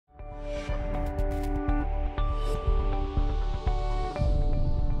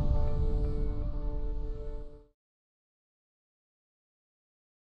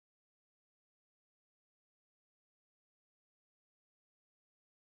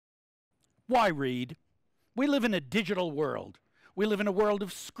Why read? We live in a digital world. We live in a world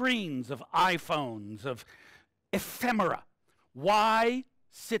of screens, of iPhones, of ephemera. Why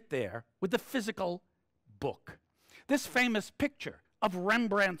sit there with the physical book? This famous picture of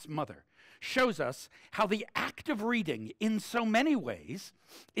Rembrandt's mother shows us how the act of reading, in so many ways,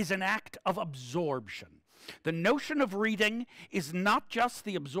 is an act of absorption. The notion of reading is not just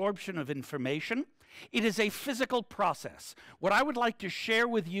the absorption of information, it is a physical process. What I would like to share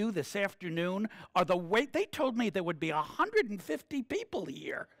with you this afternoon are the way, they told me there would be 150 people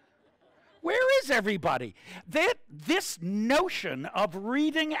here. Where is everybody? This notion of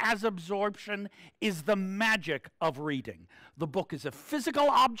reading as absorption is the magic of reading. The book is a physical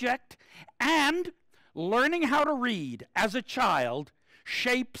object, and learning how to read as a child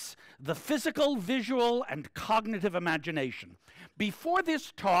shapes the physical, visual, and cognitive imagination. Before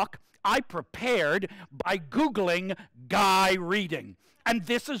this talk, I prepared by Googling guy reading. And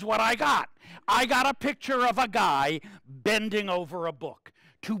this is what I got. I got a picture of a guy bending over a book.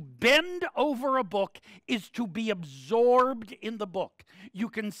 To bend over a book is to be absorbed in the book. You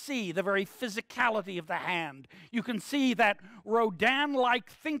can see the very physicality of the hand. You can see that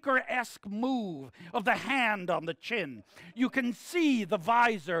Rodin-like thinker-esque move of the hand on the chin. You can see the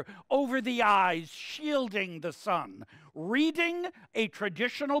visor over the eyes shielding the sun. Reading a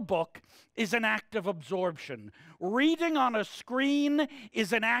traditional book is an act of absorption. Reading on a screen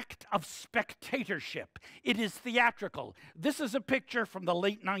is an act of spectatorship. It is theatrical. This is a picture from the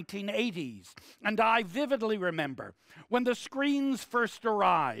late 1980s, and I vividly remember when the screens first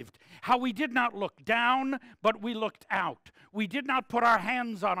arrived, how we did not look down, but we looked out. We did not put our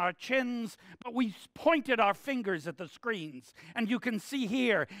hands on our chins, but we pointed our fingers at the screens. And you can see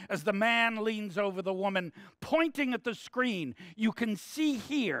here, as the man leans over the woman, pointing at the screen, you can see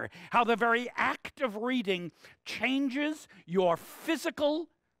here how the very act of reading changes your physical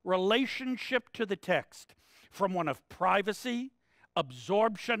relationship to the text from one of privacy,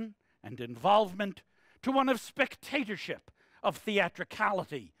 absorption, and involvement to one of spectatorship, of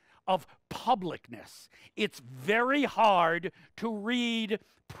theatricality, of publicness. It's very hard to read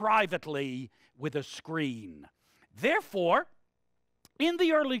privately with a screen. Therefore, in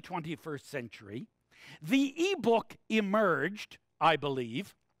the early 21st century, the e-book emerged, I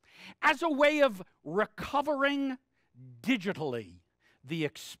believe, as a way of recovering digitally the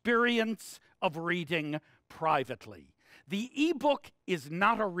experience of reading privately. The e-book is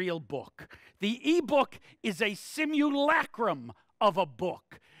not a real book. The e-book is a simulacrum of a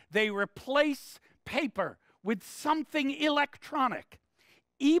book. They replace paper with something electronic.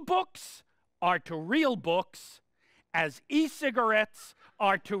 E-books are to real books as e-cigarettes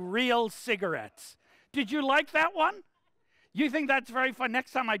are to real cigarettes. Did you like that one? You think that's very fun?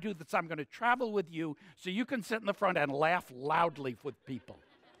 Next time I do this, I'm going to travel with you so you can sit in the front and laugh loudly with people.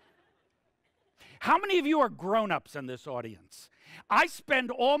 How many of you are grown-ups in this audience? I spend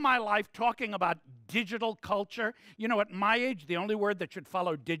all my life talking about digital culture. You know, at my age, the only word that should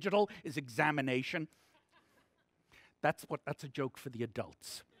follow digital is examination. That's a joke for the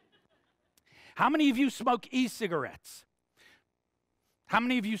adults. How many of you smoke e-cigarettes? How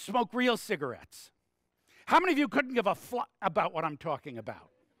many of you smoke real cigarettes? How many of you couldn't give a flip about what I'm talking about?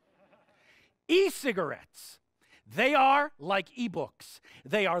 E-cigarettes. They are like e-books.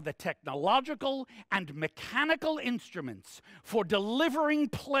 They are the technological and mechanical instruments for delivering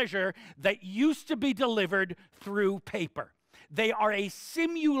pleasure that used to be delivered through paper. They are a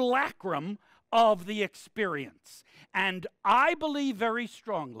simulacrum of the experience. And I believe very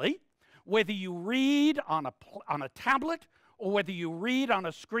strongly, whether you read on a tablet or whether you read on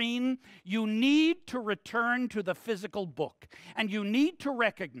a screen, you need to return to the physical book. And you need to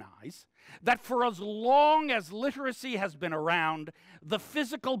recognize that for as long as literacy has been around, the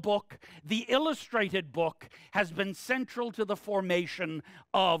physical book, the illustrated book, has been central to the formation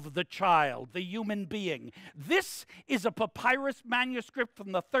of the child, the human being. This is a papyrus manuscript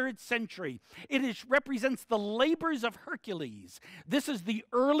from the 3rd century. It represents the labors of Hercules. This is the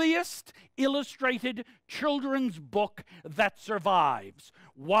earliest illustrated children's book that survives.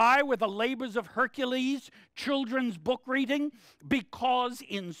 Why were the labors of Hercules children's book reading? Because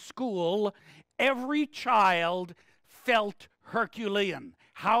in school, every child felt Herculean.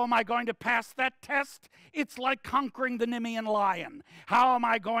 How am I going to pass that test? It's like conquering the Nemean lion. How am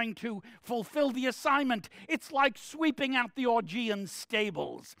I going to fulfill the assignment? It's like sweeping out the Augean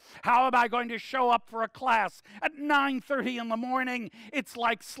stables. How am I going to show up for a class at 9:30 in the morning? It's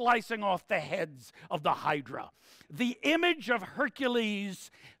like slicing off the heads of the Hydra. The image of Hercules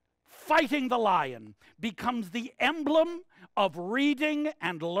fighting the lion becomes the emblem of reading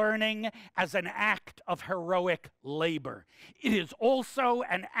and learning as an act of heroic labor. It is also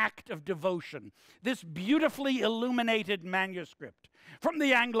an act of devotion. This beautifully illuminated manuscript from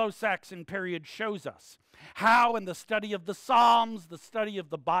the Anglo-Saxon period shows us how, in the study of the Psalms, the study of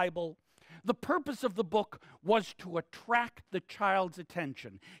the Bible, the purpose of the book was to attract the child's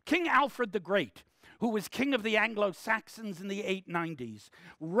attention. King Alfred the Great, who was king of the Anglo-Saxons in the 890s,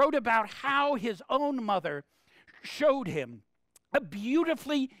 wrote about how his own mother showed him a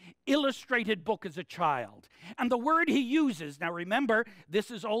beautifully illustrated book as a child. And the word he uses, now remember, this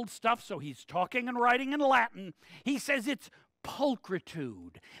is old stuff, so he's talking and writing in Latin. He says it's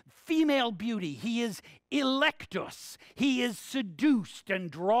pulchritude, female beauty. He is electus. He is seduced and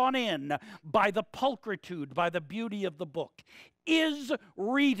drawn in by the pulchritude, by the beauty of the book. Is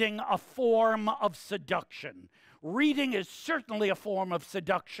reading a form of seduction? Reading is certainly a form of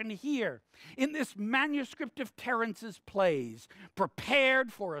seduction here. In this manuscript of Terence's plays,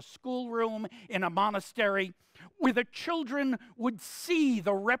 prepared for a schoolroom in a monastery, where the children would see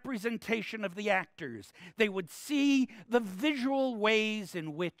the representation of the actors. They would see the visual ways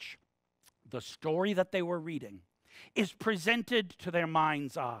in which the story that they were reading is presented to their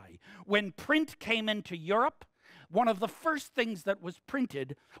mind's eye. When print came into Europe, one of the first things that was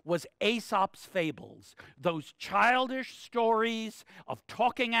printed was Aesop's fables, those childish stories of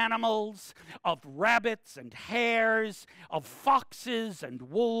talking animals, of rabbits and hares, of foxes and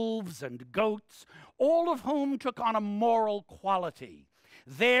wolves and goats, all of whom took on a moral quality.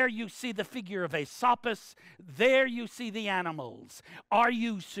 There you see the figure of Aesopus. There you see the animals. Are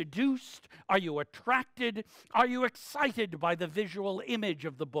you seduced? Are you attracted? Are you excited by the visual image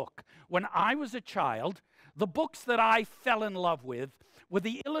of the book? When I was a child, the books that I fell in love with were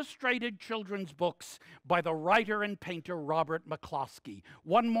the illustrated children's books by the writer and painter Robert McCloskey.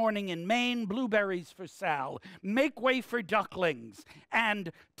 One Morning in Maine, Blueberries for Sal, Make Way for Ducklings,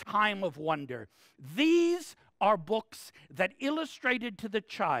 and Time of Wonder. These are books that illustrated to the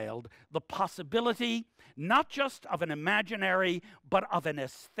child the possibility not just of an imaginary, but of an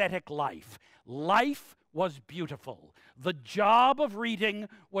aesthetic life. Life was beautiful. The job of reading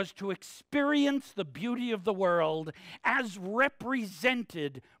was to experience the beauty of the world as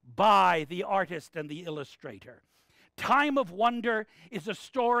represented by the artist and the illustrator. Time of Wonder is a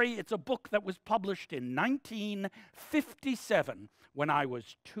story, it's a book that was published in 1957 when I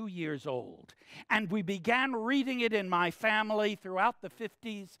was 2 years old. And we began reading it in my family throughout the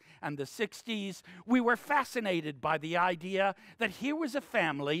 50s and the 60s. We were fascinated by the idea that here was a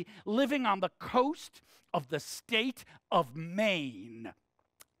family living on the coast of the state of Maine.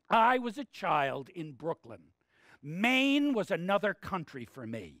 I was a child in Brooklyn. Maine was another country for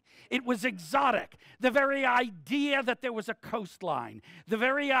me. It was exotic. The very idea that there was a coastline, the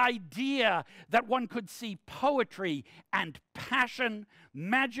very idea that one could see poetry and passion,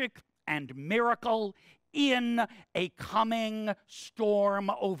 magic and miracle in a coming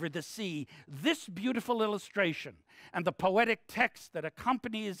storm over the sea. This beautiful illustration and the poetic text that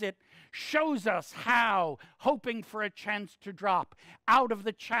accompanies it shows us how, hoping for a chance to drop out of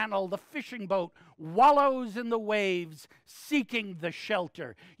the channel, the fishing boat wallows in the waves, seeking the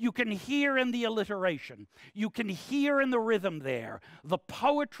shelter. You can hear in the alliteration, you can hear in the rhythm there, the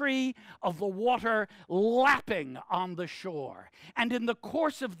poetry of the water lapping on the shore. And in the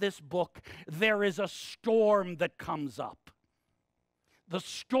course of this book, there is a storm that comes up. The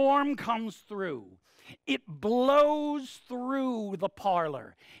storm comes through. It blows through the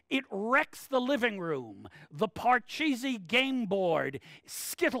parlor. It wrecks the living room. The Parcheesi game board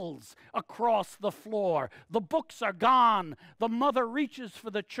skittles across the floor. The books are gone. The mother reaches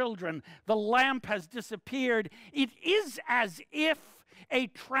for the children. The lamp has disappeared. It is as if a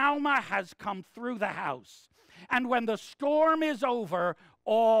trauma has come through the house. And when the storm is over,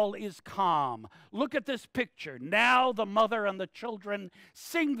 all is calm. Look at this picture. Now the mother and the children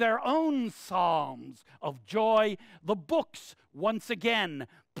sing their own psalms of joy. The books, once again,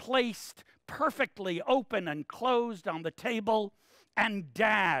 placed perfectly open and closed on the table. And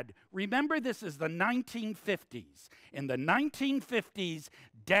Dad, remember this is the 1950s. In the 1950s,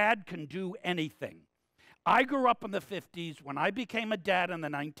 Dad can do anything. I grew up in the 50s. When I became a dad in the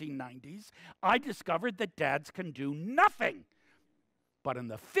 1990s, I discovered that dads can do nothing. But in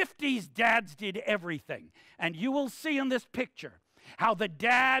the 50s, dads did everything. And you will see in this picture how the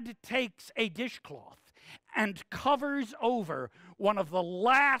dad takes a dishcloth and covers over one of the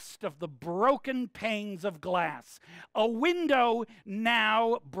last of the broken panes of glass. A window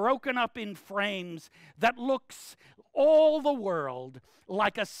now broken up in frames that looks all the world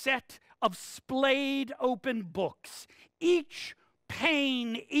like a set of splayed open books, each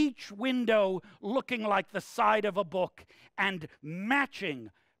pane each window looking like the side of a book, and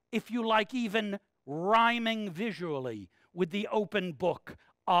matching, if you like, even rhyming visually with the open book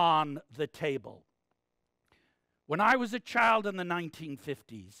on the table. When I was a child in the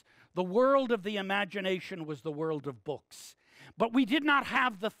 1950s, the world of the imagination was the world of books. But we did not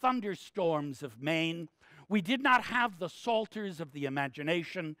have the thunderstorms of Maine. We did not have the Psalters of the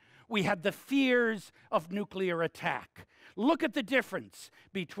imagination. We had the fears of nuclear attack. Look at the difference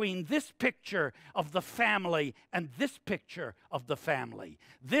between this picture of the family and this picture of the family.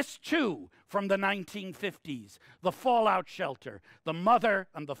 This, too, from the 1950s, the fallout shelter, the mother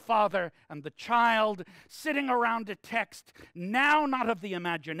and the father and the child sitting around a text, now not of the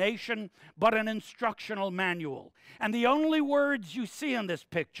imagination, but an instructional manual. And the only words you see in this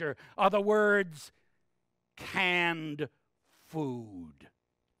picture are the words, canned food.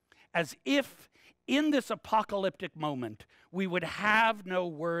 As if in this apocalyptic moment, we would have no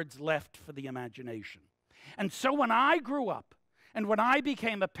words left for the imagination. And so when I grew up and when I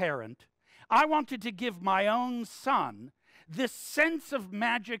became a parent, I wanted to give my own son this sense of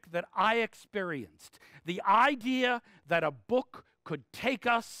magic that I experienced. The idea that a book could take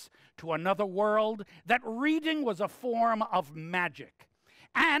us to another world, that reading was a form of magic.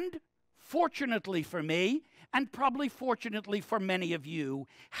 And fortunately for me, and probably fortunately for many of you,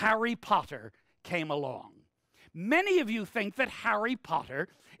 Harry Potter came along. Many of you think that Harry Potter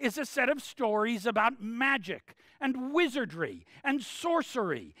is a set of stories about magic and wizardry and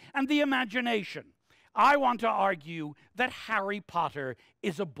sorcery and the imagination. I want to argue that Harry Potter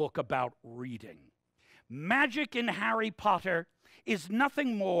is a book about reading. Magic in Harry Potter is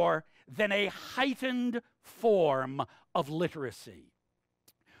nothing more than a heightened form of literacy.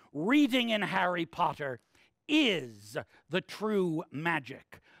 Reading in Harry Potter is the true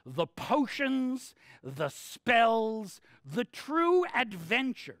magic. The potions, the spells, the true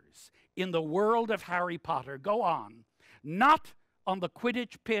adventures in the world of Harry Potter go on, not on the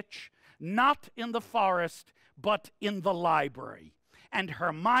Quidditch pitch, not in the forest, but in the library. And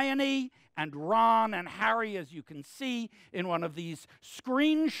Hermione and Ron and Harry, as you can see in one of these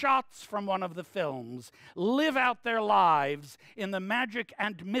screenshots from one of the films, live out their lives in the magic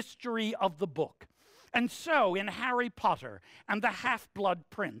and mystery of the book. And so, in Harry Potter and the Half-Blood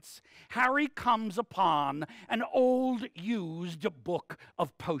Prince, Harry comes upon an old, used book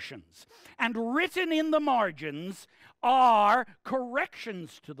of potions. And written in the margins are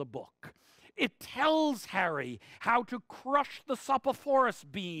corrections to the book. It tells Harry how to crush the Sophophorus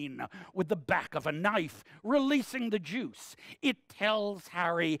bean with the back of a knife, releasing the juice. It tells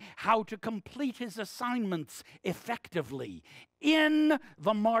Harry how to complete his assignments effectively. In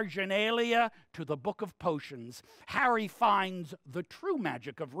the marginalia to the Book of Potions, Harry finds the true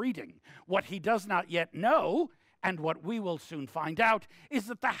magic of reading. What he does not yet know, and what we will soon find out, is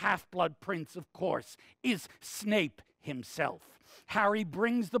that the Half-Blood Prince, of course, is Snape himself. Harry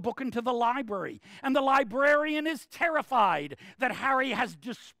brings the book into the library, and the librarian is terrified that Harry has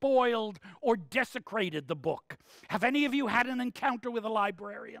despoiled or desecrated the book. Have any of you had an encounter with a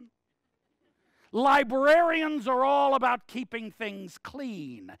librarian? Librarians are all about keeping things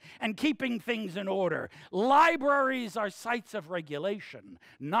clean and keeping things in order. Libraries are sites of regulation,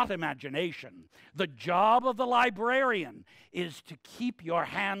 not imagination. The job of the librarian is to keep your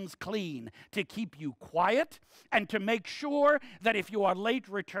hands clean, to keep you quiet, and to make sure that if you are late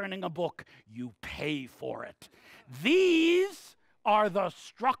returning a book, you pay for it. These are the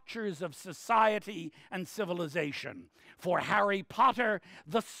structures of society and civilization. For Harry Potter,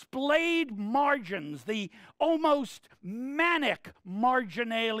 the splayed margins, the almost manic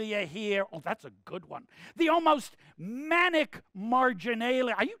marginalia here. Oh, that's a good one. The almost manic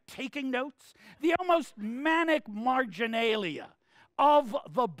marginalia. Are you taking notes? The almost manic marginalia of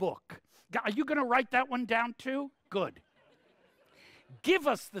the book. Are you going to write that one down too? Good. Give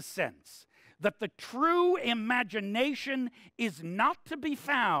us the sense that the true imagination is not to be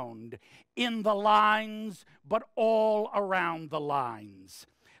found in the lines, but all around the lines.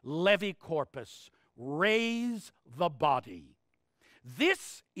 Levi corpus, raise the body.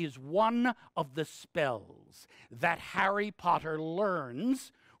 This is one of the spells that Harry Potter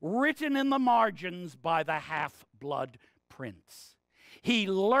learns, written in the margins by the Half-Blood Prince. He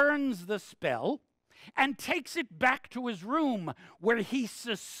learns the spell and takes it back to his room, where he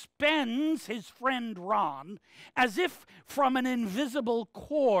suspends his friend Ron as if from an invisible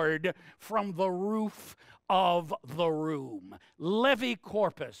cord from the roof of the room. Levi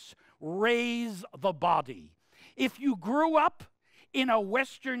corpus, raise the body. If you grew up in a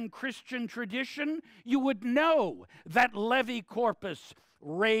Western Christian tradition, you would know that Levi corpus,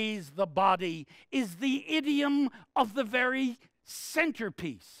 raise the body, is the idiom of the very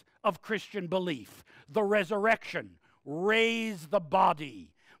centerpiece of Christian belief, the resurrection, raise the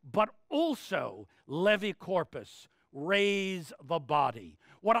body, but also levi corpus, raise the body.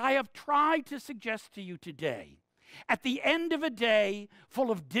 What I have tried to suggest to you today, at the end of a day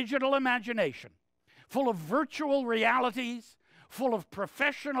full of digital imagination, full of virtual realities, full of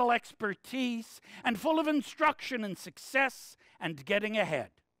professional expertise, and full of instruction in success and getting ahead,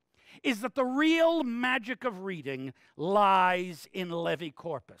 is that the real magic of reading lies in levi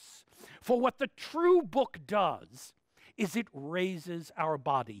corpus. For what the true book does is it raises our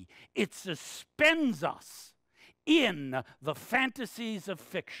body. It suspends us in the fantasies of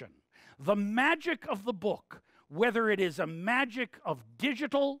fiction. The magic of the book, whether it is a magic of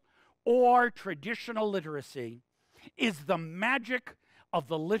digital or traditional literacy, is the magic of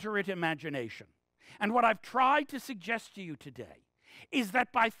the literate imagination. And what I've tried to suggest to you today is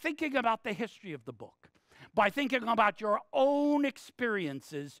that by thinking about the history of the book, by thinking about your own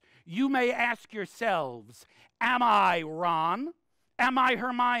experiences, you may ask yourselves, am I Ron? Am I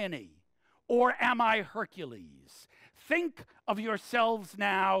Hermione? Or am I Hercules? Think of yourselves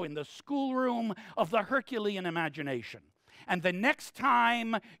now in the schoolroom of the Herculean imagination. And the next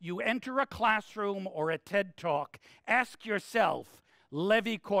time you enter a classroom or a TED Talk, ask yourself,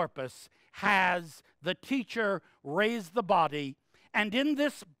 levi corpus, has the teacher raised the body? And in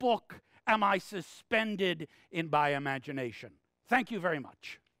this book, am I suspended in my imagination? Thank you very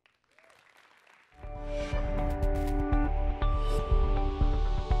much.